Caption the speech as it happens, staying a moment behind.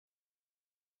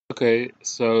Okay,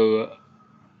 so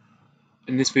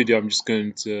in this video, I'm just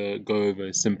going to go over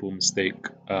a simple mistake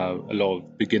a lot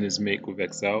of beginners make with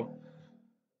Excel.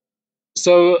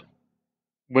 So,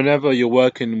 whenever you're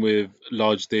working with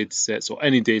large data sets or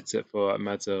any data set for that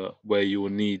matter, where you will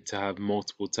need to have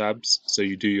multiple tabs, so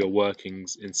you do your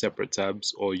workings in separate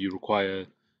tabs, or you require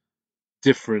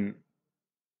different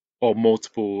or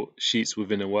multiple sheets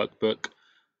within a workbook,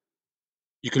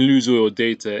 you can lose all your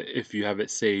data if you have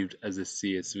it saved as a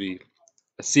CSV.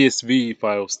 A CSV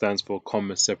file stands for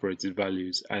comma separated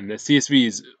values, and a CSV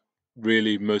is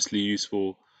really mostly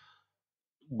useful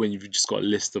when you've just got a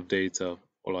list of data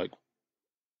or like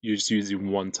you're just using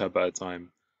one tab at a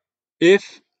time.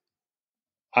 If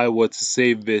I were to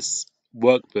save this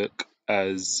workbook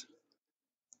as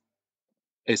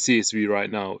a CSV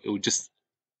right now, it would just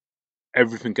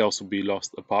everything else will be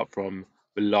lost apart from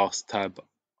the last tab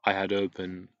I had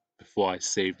open before I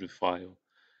saved the file.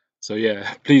 So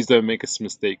yeah, please don't make this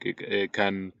mistake. It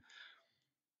can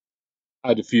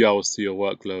add a few hours to your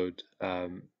workload,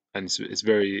 and it's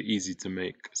very easy to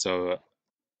make. So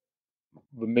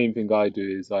the main thing I do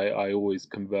is I always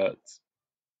convert.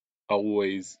 I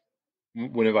always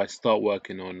whenever I start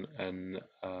working on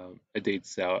a data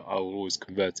set, I'll always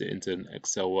convert it into an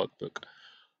Excel workbook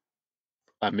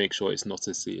and make sure it's not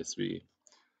a CSV.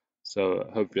 So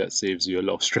hopefully that saves you a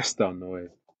lot of stress down the way.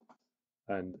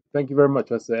 And thank you very much.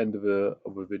 That's the end of the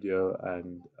video.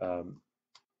 And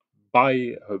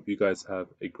bye. Hope you guys have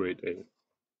a great day.